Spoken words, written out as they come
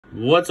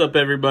What's up,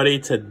 everybody?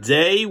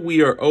 Today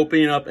we are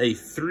opening up a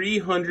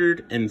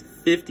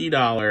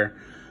 $350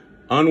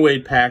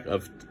 unweighed pack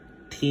of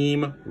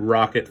Team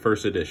Rocket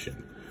First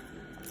Edition.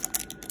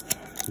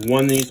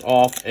 Won these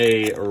off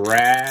a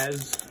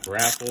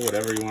raffle,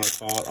 whatever you want to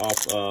call it,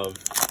 off of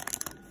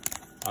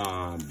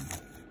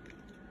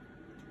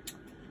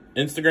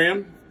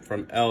Instagram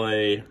from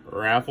LA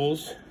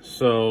Raffles.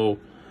 So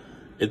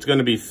it's going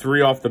to be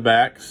 3 off the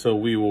back. So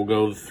we will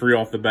go 3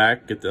 off the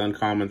back, get the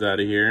uncommons out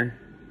of here.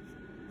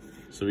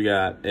 So we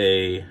got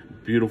a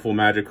beautiful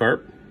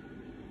Magikarp.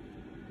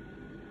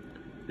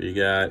 We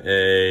got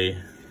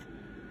a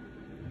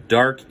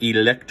Dark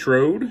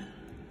Electrode.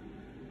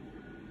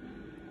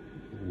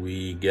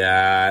 We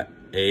got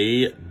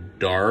a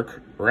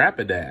Dark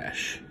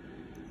Rapidash.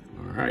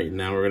 All right,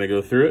 now we're gonna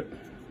go through it.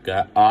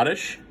 Got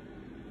Oddish,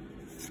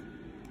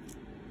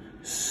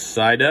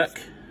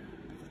 Psyduck,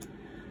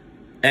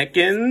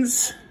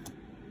 Ekans,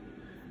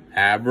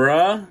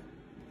 Abra,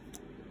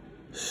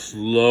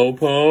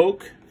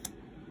 Slowpoke,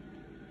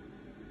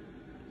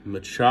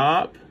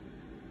 Machop,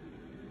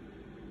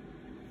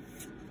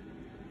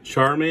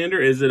 Charmander.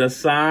 Is it a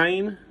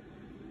sign?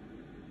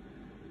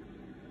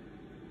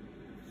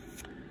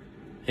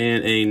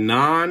 And a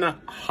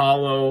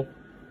non-hollow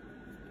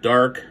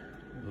Dark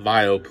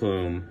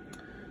Vileplume.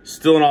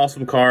 Still an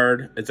awesome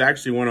card. It's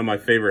actually one of my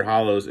favorite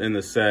hollows in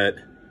the set.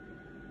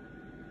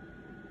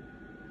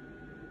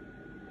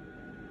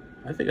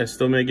 I think I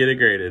still may get it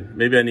graded.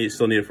 Maybe I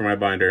still need it for my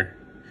binder.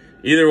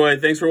 Either way,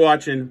 thanks for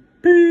watching.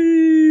 Peace.